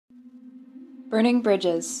Burning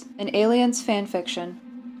Bridges, an Aliens fanfiction,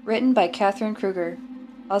 written by Kruger,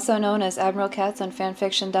 also known as Admiral Katz on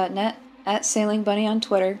fanfiction.net, at Sailing Bunny on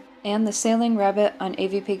Twitter, and the Sailing Rabbit on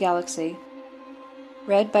AVP Galaxy.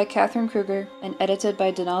 Read by Kruger and edited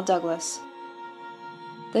by Denal Douglas.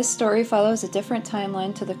 This story follows a different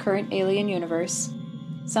timeline to the current Alien universe.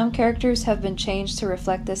 Some characters have been changed to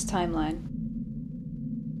reflect this timeline.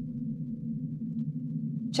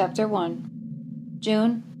 Chapter 1.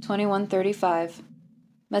 June 2135.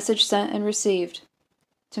 Message sent and received.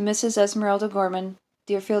 To Mrs. Esmeralda Gorman,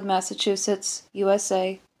 Deerfield, Massachusetts,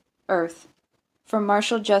 USA, Earth. From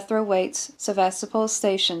Marshal Jethro Waits, Sevastopol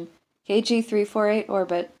Station, KG 348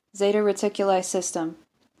 Orbit, Zeta Reticuli System.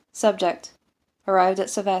 Subject. Arrived at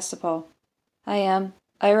Sevastopol. I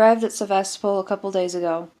arrived at Sevastopol a couple days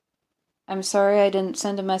ago. I'm sorry I didn't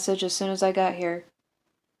send a message as soon as I got here.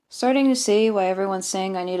 Starting to see why everyone's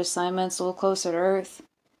saying I need assignments a little closer to Earth.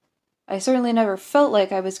 I certainly never felt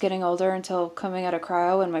like I was getting older until coming out of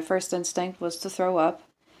cryo, and my first instinct was to throw up,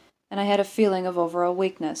 and I had a feeling of overall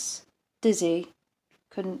weakness. Dizzy.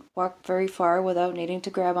 Couldn't walk very far without needing to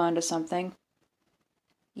grab onto something.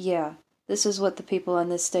 Yeah, this is what the people on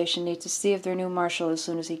this station need to see of their new marshal as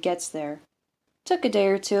soon as he gets there. Took a day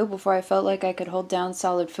or two before I felt like I could hold down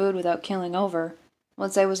solid food without keeling over.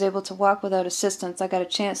 Once I was able to walk without assistance, I got a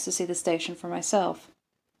chance to see the station for myself.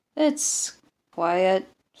 It's quiet,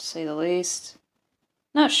 to say the least.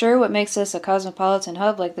 Not sure what makes this a cosmopolitan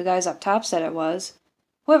hub like the guys up top said it was.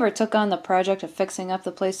 Whoever took on the project of fixing up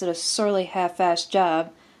the place did a sorely half-assed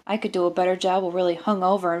job. I could do a better job while really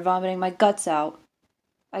hungover and vomiting my guts out.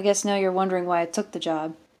 I guess now you're wondering why I took the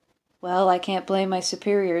job. Well, I can't blame my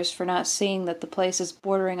superiors for not seeing that the place is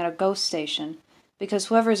bordering on a ghost station, because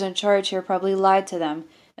whoever's in charge here probably lied to them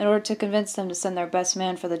in order to convince them to send their best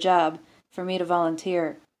man for the job, for me to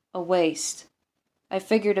volunteer. A waste. I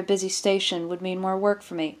figured a busy station would mean more work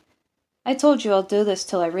for me. I told you I'll do this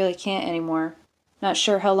till I really can't anymore. Not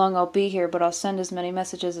sure how long I'll be here, but I'll send as many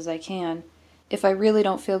messages as I can. If I really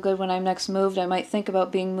don't feel good when I'm next moved, I might think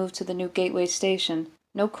about being moved to the new Gateway Station.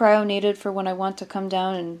 No cryo needed for when I want to come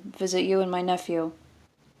down and visit you and my nephew.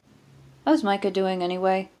 How's Micah doing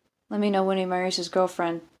anyway? Let me know when he marries his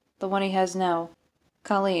girlfriend, the one he has now.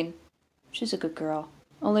 Colleen. She's a good girl.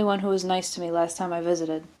 Only one who was nice to me last time I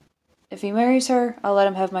visited. If he marries her, I'll let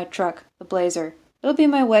him have my truck, the Blazer. It'll be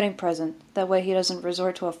my wedding present. That way he doesn't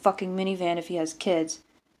resort to a fucking minivan if he has kids.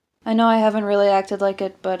 I know I haven't really acted like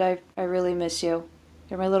it, but I really miss you.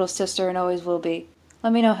 You're my little sister and always will be.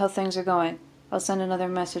 Let me know how things are going. I'll send another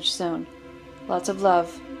message soon. Lots of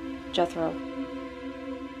love, Jethro.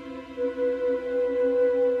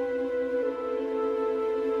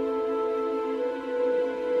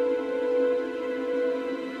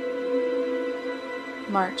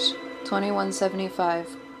 March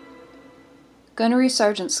 2175. Gunnery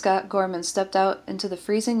Sergeant Scott Gorman stepped out into the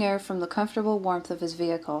freezing air from the comfortable warmth of his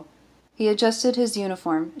vehicle. He adjusted his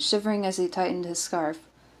uniform, shivering as he tightened his scarf.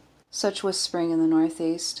 Such was spring in the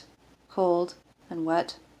Northeast. Cold and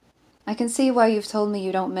wet. I can see why you've told me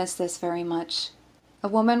you don't miss this very much. A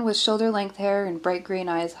woman with shoulder-length hair and bright green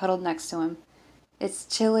eyes huddled next to him. It's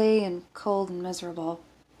chilly and cold and miserable.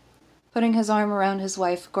 Putting his arm around his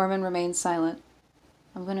wife, Gorman remained silent.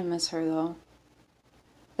 I'm going to miss her, though.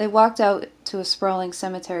 They walked out to a sprawling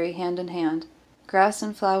cemetery hand in hand. Grass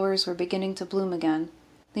and flowers were beginning to bloom again.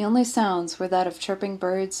 The only sounds were that of chirping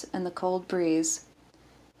birds and the cold breeze.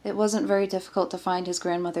 It wasn't very difficult to find his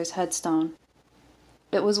grandmother's headstone.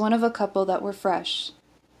 It was one of a couple that were fresh.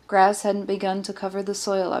 Grass hadn't begun to cover the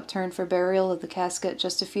soil upturned for burial of the casket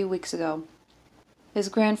just a few weeks ago. His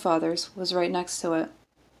grandfather's was right next to it.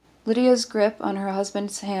 Lydia's grip on her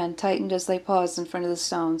husband's hand tightened as they paused in front of the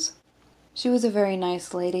stones. She was a very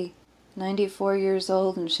nice lady, 94 years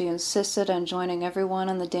old, and she insisted on joining everyone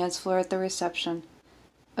on the dance floor at the reception.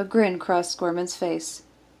 A grin crossed Gorman's face.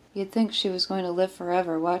 You'd think she was going to live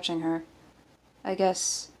forever watching her. I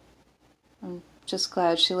guess I'm just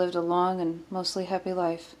glad she lived a long and mostly happy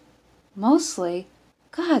life. Mostly?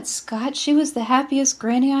 God, Scott, she was the happiest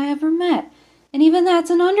granny I ever met, and even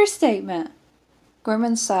that's an understatement.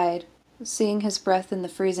 Gorman sighed, seeing his breath in the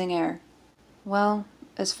freezing air. Well,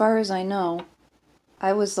 as far as I know,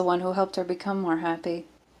 I was the one who helped her become more happy.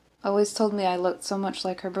 Always told me I looked so much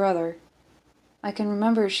like her brother. I can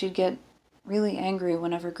remember she'd get really angry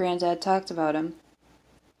whenever Granddad talked about him.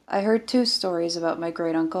 I heard 2 stories about my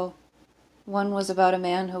great-uncle. One was about a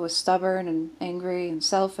man who was stubborn and angry and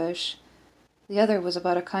selfish. The other was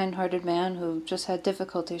about a kind-hearted man who just had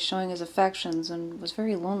difficulty showing his affections and was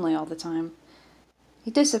very lonely all the time. He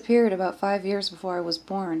disappeared about 5 years before I was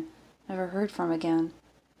born. Never heard from again.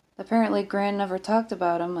 Apparently Gran never talked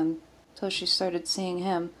about him, and till she started seeing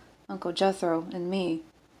him, Uncle Jethro, and me.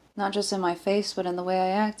 Not just in my face, but in the way I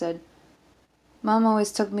acted. Mom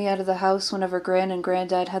always took me out of the house whenever Gran and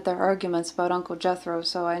Granddad had their arguments about Uncle Jethro,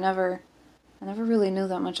 so I never really knew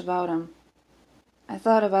that much about him. I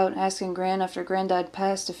thought about asking Gran after Granddad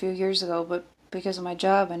passed a few years ago, but because of my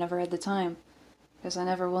job, I never had the time. Because I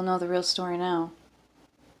never will know the real story now.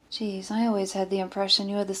 Geez, I always had the impression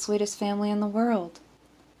you had the sweetest family in the world.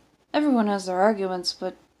 Everyone has their arguments,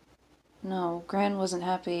 but no, Gran wasn't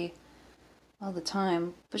happy all the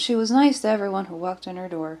time, but she was nice to everyone who walked in her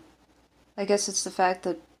door. I guess it's the fact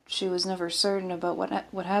that she was never certain about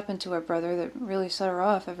what happened to her brother that really set her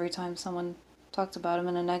off every time someone talked about him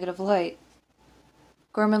in a negative light.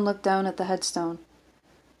 Gorman looked down at the headstone.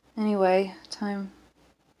 Anyway, time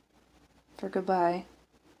for goodbye.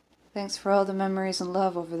 Thanks for all the memories and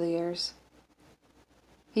love over the years.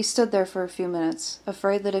 He stood there for a few minutes,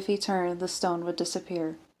 afraid that if he turned, the stone would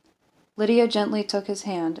disappear. Lydia gently took his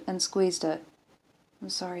hand and squeezed it. I'm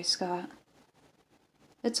sorry, Scott.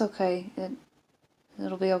 It's okay.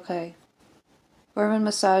 It'll be okay. Gorman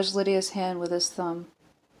massaged Lydia's hand with his thumb.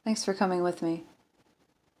 Thanks for coming with me.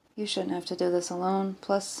 You shouldn't have to do this alone,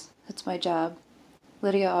 plus, it's my job.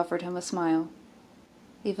 Lydia offered him a smile.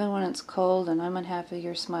 Even when it's cold and I'm unhappy,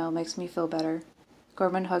 your smile makes me feel better.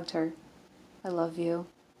 Gorman hugged her. I love you.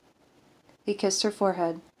 He kissed her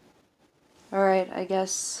forehead. All right, I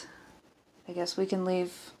guess we can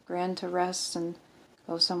leave Gran to rest and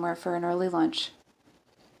go somewhere for an early lunch.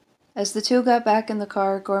 As the two got back in the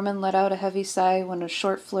car, Gorman let out a heavy sigh when a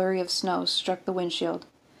short flurry of snow struck the windshield.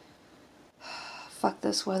 Fuck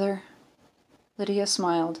this weather. Lydia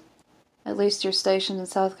smiled. At least you're stationed in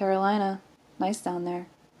South Carolina. Nice down there.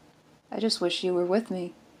 I just wish you were with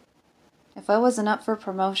me. If I wasn't up for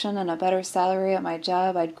promotion and a better salary at my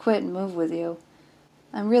job, I'd quit and move with you.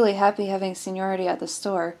 I'm really happy having seniority at the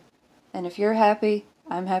store, and if you're happy,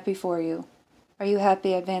 I'm happy for you. Are you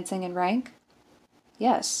happy advancing in rank?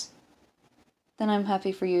 Yes. Then I'm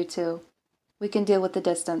happy for you too. We can deal with the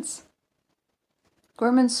distance.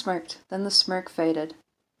 Gorman smirked, then the smirk faded.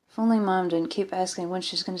 If only Mom didn't keep asking when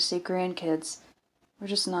she's going to see grandkids. We're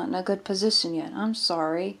just not in a good position yet. I'm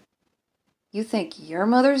sorry. You think your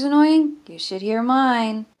mother's annoying? You should hear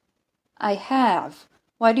mine. I have.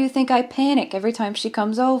 Why do you think I panic every time she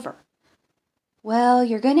comes over? Well,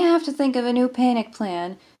 you're going to have to think of a new panic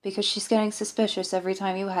plan because she's getting suspicious every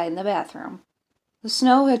time you hide in the bathroom. The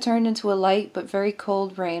snow had turned into a light but very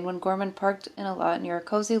cold rain when Gorman parked in a lot near a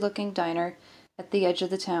cozy-looking diner at the edge of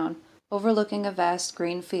the town, overlooking a vast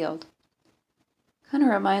green field. Kind of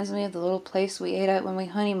reminds me of the little place we ate at when we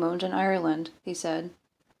honeymooned in Ireland, he said.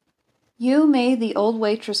 You made the old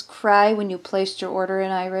waitress cry when you placed your order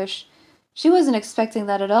in Irish. She wasn't expecting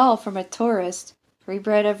that at all from a tourist. Free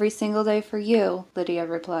bread every single day for you, Lydia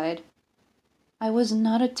replied. I was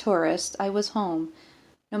not a tourist. I was home.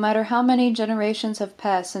 No matter how many generations have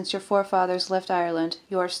passed since your forefathers left Ireland,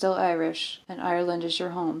 you are still Irish, and Ireland is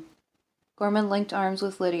your home. Gorman linked arms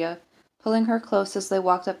with Lydia, pulling her close as they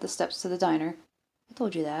walked up the steps to the diner. I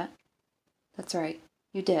told you that. That's right.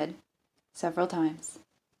 You did. Several times.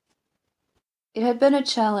 It had been a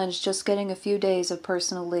challenge just getting a few days of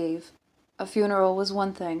personal leave. A funeral was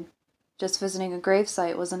one thing. Just visiting a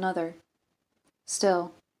gravesite was another.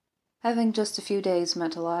 Still, having just a few days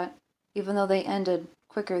meant a lot, even though they ended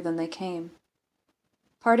quicker than they came.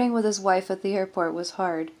 Parting with his wife at the airport was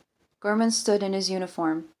hard. Gorman stood in his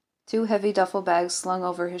uniform, 2 heavy duffel bags slung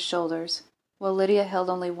over his shoulders, while Lydia held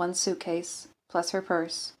only one suitcase, plus her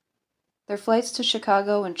purse. Their flights to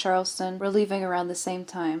Chicago and Charleston were leaving around the same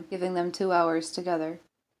time, giving them 2 hours together.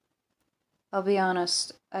 I'll be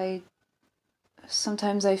honest,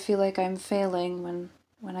 sometimes I feel like I'm failing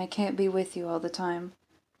when I can't be with you all the time,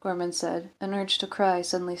 Gorman said, an urge to cry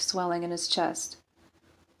suddenly swelling in his chest.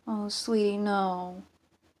 Oh, sweetie, no.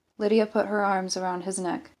 Lydia put her arms around his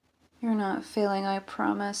neck. You're not failing, I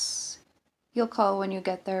promise. You'll call when you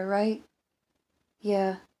get there, right?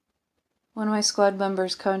 Yeah. One of my squad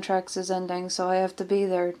members' contracts is ending, so I have to be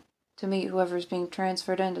there to meet whoever's being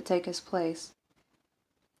transferred in to take his place.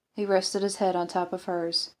 He rested his head on top of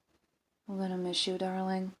hers. I'm gonna miss you,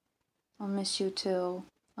 darling. I'll miss you too.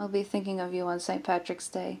 I'll be thinking of you on St. Patrick's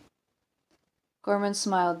Day. Gorman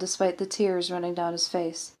smiled despite the tears running down his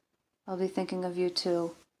face. I'll be thinking of you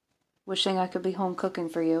too. Wishing I could be home cooking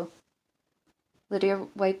for you. Lydia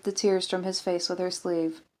wiped the tears from his face with her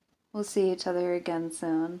sleeve. We'll see each other again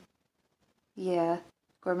soon. Yeah,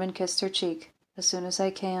 Gorman kissed her cheek. As soon as I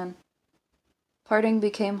can. Parting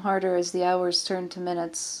became harder as the hours turned to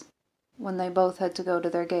minutes when they both had to go to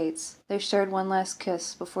their gates. They shared one last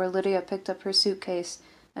kiss before Lydia picked up her suitcase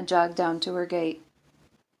and jogged down to her gate.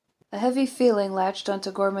 A heavy feeling latched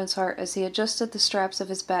onto Gorman's heart as he adjusted the straps of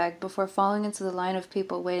his bag before falling into the line of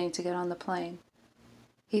people waiting to get on the plane.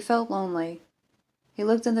 He felt lonely. He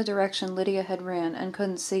looked in the direction Lydia had ran and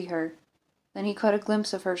couldn't see her. Then he caught a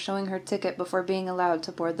glimpse of her showing her ticket before being allowed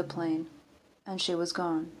to board the plane. And she was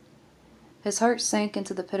gone. His heart sank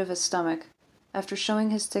into the pit of his stomach. After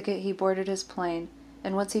showing his ticket, he boarded his plane,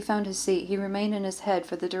 and once he found his seat, he remained in his head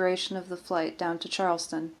for the duration of the flight down to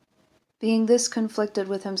Charleston. Being this conflicted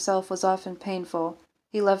with himself was often painful.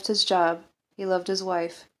 He loved his job. He loved his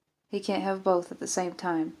wife. He can't have both at the same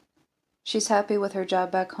time. She's happy with her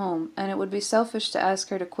job back home, and it would be selfish to ask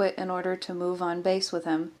her to quit in order to move on base with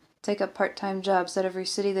him, take up part-time jobs at every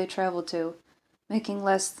city they traveled to, making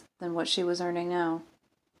less than what she was earning now.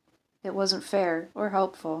 It wasn't fair or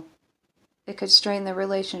helpful. It could strain their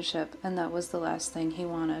relationship, and that was the last thing he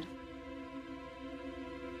wanted.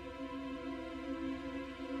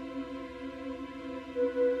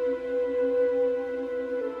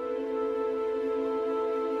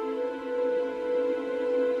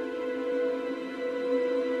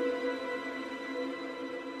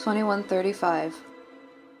 "21:35.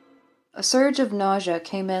 A surge of nausea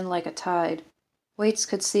came in like a tide. Waits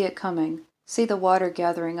could see it coming, see the water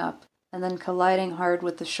gathering up, and then colliding hard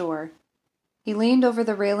with the shore. He leaned over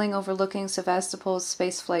the railing overlooking Sevastopol's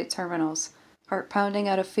spaceflight terminals, heart pounding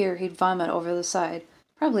out of fear he'd vomit over the side,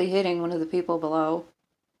 probably hitting one of the people below.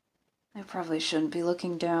 I probably shouldn't be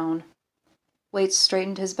looking down. Waits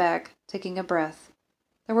straightened his back, taking a breath.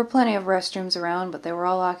 There were plenty of restrooms around, but they were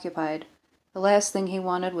all occupied. The last thing he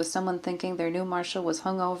wanted was someone thinking their new marshal was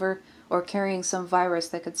hungover or carrying some virus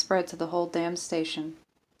that could spread to the whole damn station.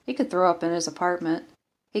 He could throw up in his apartment.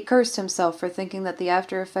 He cursed himself for thinking that the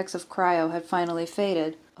after effects of cryo had finally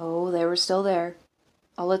faded. Oh, they were still there.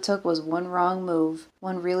 All it took was one wrong move,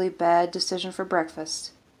 one really bad decision for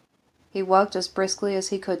breakfast. He walked as briskly as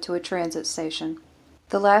he could to a transit station.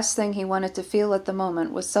 The last thing he wanted to feel at the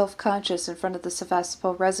moment was self-conscious in front of the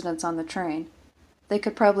Sevastopol residents on the train. They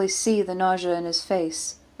could probably see the nausea in his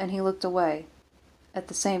face, and he looked away. At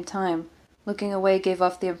the same time, looking away gave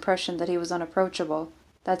off the impression that he was unapproachable.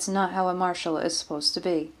 That's not how a marshal is supposed to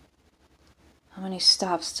be. How many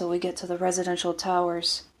stops till we get to the residential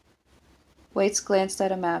towers? Waits glanced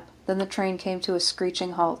at a map, then the train came to a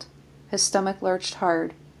screeching halt. His stomach lurched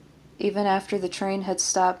hard. Even after the train had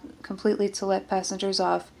stopped completely to let passengers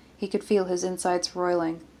off, he could feel his insides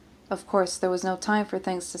roiling. Of course, there was no time for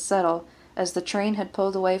things to settle, as the train had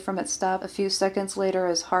pulled away from its stop a few seconds later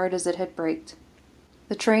as hard as it had braked.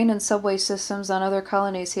 The train and subway systems on other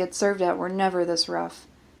colonies he had served at were never this rough.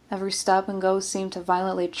 Every stop and go seemed to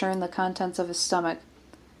violently churn the contents of his stomach.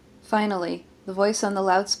 Finally, the voice on the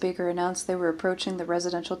loudspeaker announced they were approaching the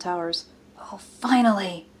residential towers. Oh,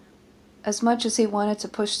 finally! As much as he wanted to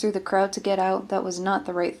push through the crowd to get out, that was not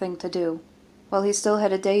the right thing to do. While he still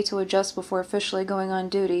had a day to adjust before officially going on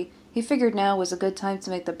duty, he figured now was a good time to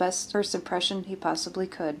make the best first impression he possibly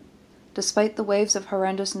could. Despite the waves of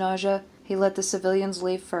horrendous nausea, he let the civilians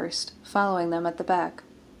leave first, following them at the back.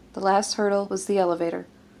 The last hurdle was the elevator.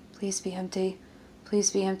 Please be empty.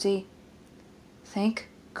 Please be empty. Thank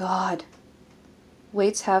God.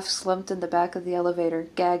 Waits half slumped in the back of the elevator,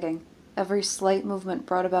 gagging. Every slight movement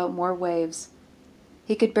brought about more waves.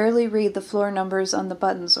 He could barely read the floor numbers on the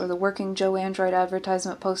buttons or the working Joe Android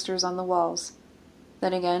advertisement posters on the walls.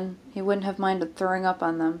 Then again, he wouldn't have minded throwing up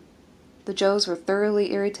on them. The Joes were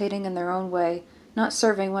thoroughly irritating in their own way, not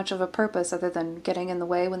serving much of a purpose other than getting in the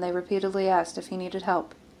way when they repeatedly asked if he needed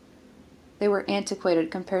help. They were antiquated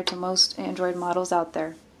compared to most Android models out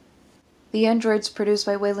there. The androids produced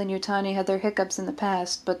by Weyland-Yutani had their hiccups in the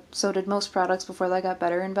past, but so did most products before they got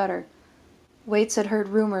better and better. Waits had heard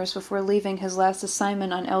rumors before leaving his last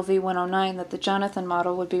assignment on LV-109 that the Jonathan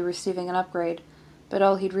model would be receiving an upgrade, but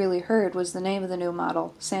all he'd really heard was the name of the new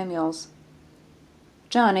model, Samuels.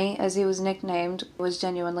 Johnny, as he was nicknamed, was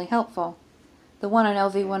genuinely helpful. The one on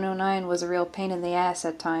LV-109 was a real pain in the ass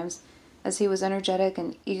at times, as he was energetic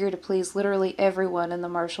and eager to please literally everyone in the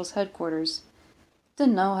Marshal's headquarters.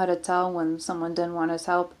 Didn't know how to tell when someone didn't want his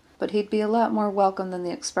help, but he'd be a lot more welcome than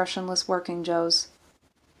the expressionless working Joes.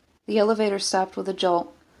 The elevator stopped with a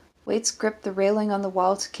jolt. Waits gripped the railing on the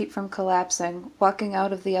wall to keep from collapsing, walking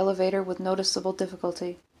out of the elevator with noticeable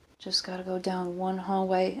difficulty. Just gotta go down one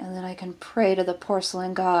hallway, and then I can pray to the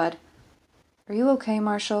porcelain god. Are you okay,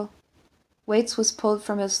 Marshal? Waits was pulled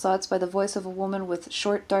from his thoughts by the voice of a woman with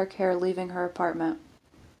short dark hair leaving her apartment.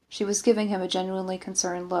 She was giving him a genuinely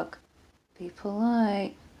concerned look. Be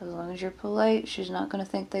polite. As long as you're polite, she's not going to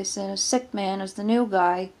think they sent a sick man as the new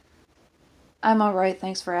guy. I'm all right,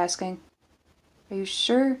 thanks for asking. Are you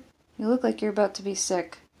sure? You look like you're about to be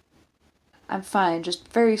sick. I'm fine, just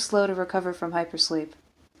very slow to recover from hypersleep.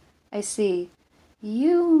 I see.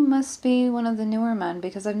 You must be one of the newer men,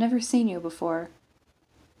 because I've never seen you before.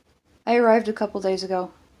 I arrived a couple days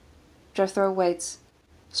ago. Jethro waits.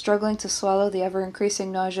 Struggling to swallow the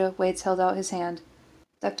ever-increasing nausea, Waits held out his hand.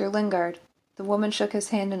 Dr. Lingard. The woman shook his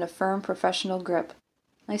hand in a firm, professional grip.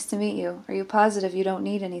 Nice to meet you. Are you positive you don't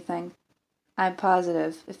need anything? I'm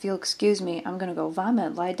positive. If you'll excuse me, I'm gonna go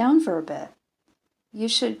vomit. Lie down for a bit. You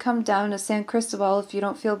should come down to San Cristobal if you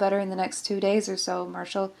don't feel better in the next 2 days or so,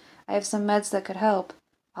 Marshal. I have some meds that could help.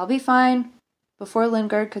 I'll be fine. Before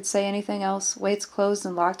Lingard could say anything else, Waits closed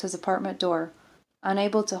and locked his apartment door.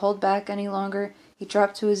 Unable to hold back any longer, he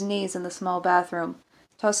dropped to his knees in the small bathroom,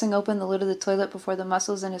 tossing open the lid of the toilet before the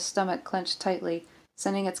muscles in his stomach clenched tightly,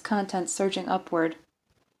 sending its contents surging upward.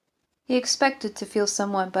 He expected to feel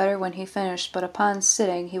somewhat better when he finished, but upon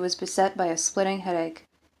sitting he was beset by a splitting headache.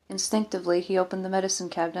 Instinctively he opened the medicine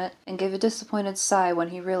cabinet and gave a disappointed sigh when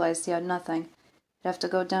he realized he had nothing. He'd have to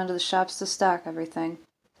go down to the shops to stock everything.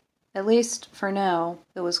 At least, for now,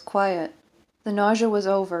 it was quiet. The nausea was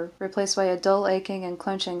over, replaced by a dull aching and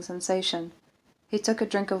clenching sensation. He took a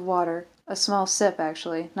drink of water, a small sip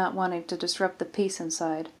actually, not wanting to disrupt the peace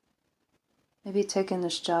inside. Maybe taking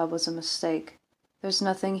this job was a mistake. There's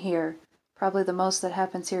nothing here. Probably the most that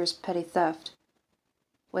happens here is petty theft.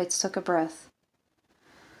 Waits took a breath.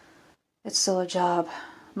 It's still a job.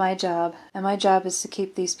 My job. And my job is to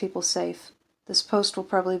keep these people safe. This post will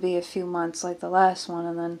probably be a few months like the last one,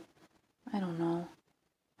 and then... I don't know.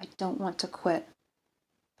 I don't want to quit.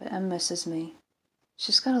 But Em misses me.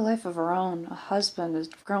 She's got a life of her own, a husband, a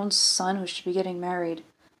grown son who should be getting married.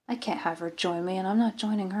 I can't have her join me, and I'm not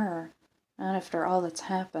joining her. Not after all that's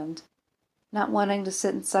happened. Not wanting to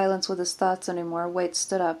sit in silence with his thoughts anymore, Waits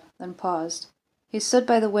stood up, then paused. He stood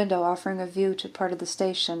by the window offering a view to part of the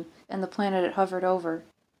station, and the planet it hovered over.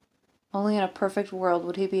 Only in a perfect world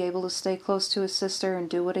would he be able to stay close to his sister and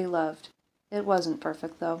do what he loved. It wasn't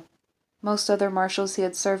perfect, though. Most other marshals he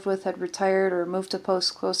had served with had retired or moved to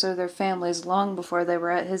posts closer to their families long before they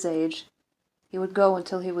were at his age. He would go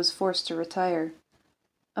until he was forced to retire.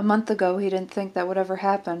 A month ago he didn't think that would ever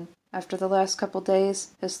happen. After the last couple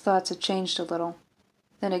days, his thoughts had changed a little.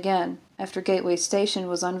 Then again, after Gateway Station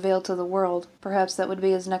was unveiled to the world, perhaps that would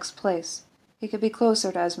be his next place. He could be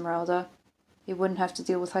closer to Esmeralda. He wouldn't have to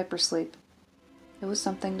deal with hypersleep. It was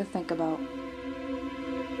something to think about.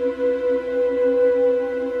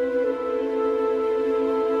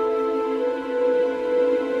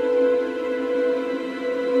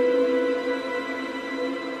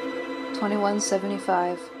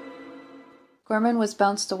 $21.75. Gorman was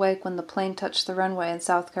bounced awake when the plane touched the runway in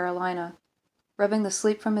South Carolina. Rubbing the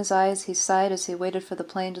sleep from his eyes, he sighed as he waited for the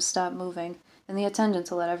plane to stop moving and the attendant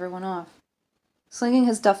to let everyone off. Slinging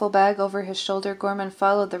his duffel bag over his shoulder, Gorman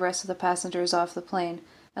followed the rest of the passengers off the plane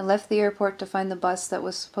and left the airport to find the bus that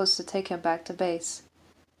was supposed to take him back to base.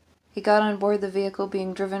 He got on board the vehicle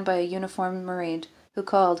being driven by a uniformed Marine, who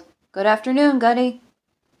called, "Good afternoon, Gunny."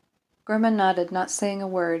 Gorman nodded, not saying a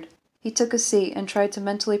word. He took a seat and tried to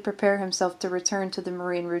mentally prepare himself to return to the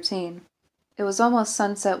Marine routine. It was almost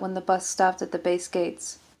sunset when the bus stopped at the base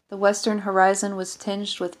gates. The western horizon was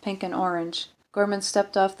tinged with pink and orange. Gorman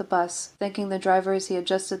stepped off the bus, thanking the driver as he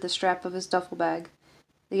adjusted the strap of his duffel bag.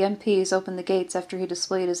 The MPs opened the gates after he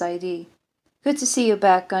displayed his ID. "Good to see you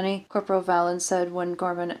back, Gunny," Corporal Vallon said when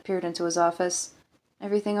Gorman peered into his office.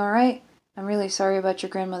 "Everything all right? I'm really sorry about your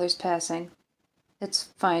grandmother's passing." "It's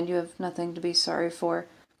fine. You have nothing to be sorry for,"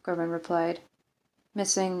 Gorman replied.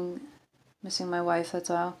 Missing my wife, that's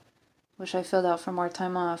all. Wish I filled out for more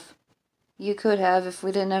time off." "You could have if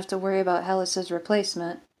we didn't have to worry about Hellis's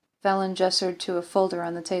replacement." Fallon gestured to a folder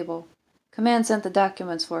on the table. "Command sent the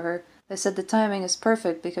documents for her. They said the timing is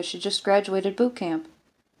perfect because she just graduated boot camp."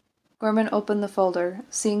 Gorman opened the folder,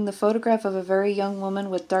 seeing the photograph of a very young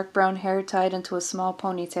woman with dark brown hair tied into a small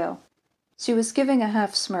ponytail. She was giving a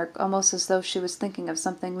half smirk, almost as though she was thinking of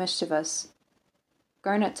something mischievous.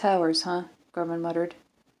 "Garnet Towers, huh?" Gorman muttered.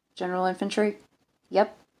 "General Infantry?"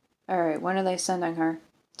 "Yep." "All right, when are they sending her?"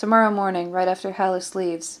 "Tomorrow morning, right after Hallis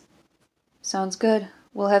leaves." "Sounds good.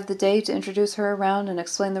 We'll have the day to introduce her around and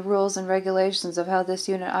explain the rules and regulations of how this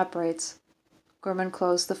unit operates." Gorman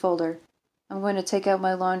closed the folder. "I'm going to take out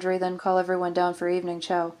my laundry, then call everyone down for evening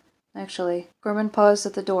chow. Actually," Gorman paused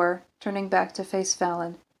at the door, turning back to face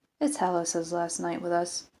Fallon. "It's Hallis's last night with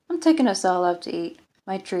us. I'm taking us all out to eat.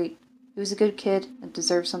 My treat. He was a good kid and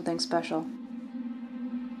deserves something special."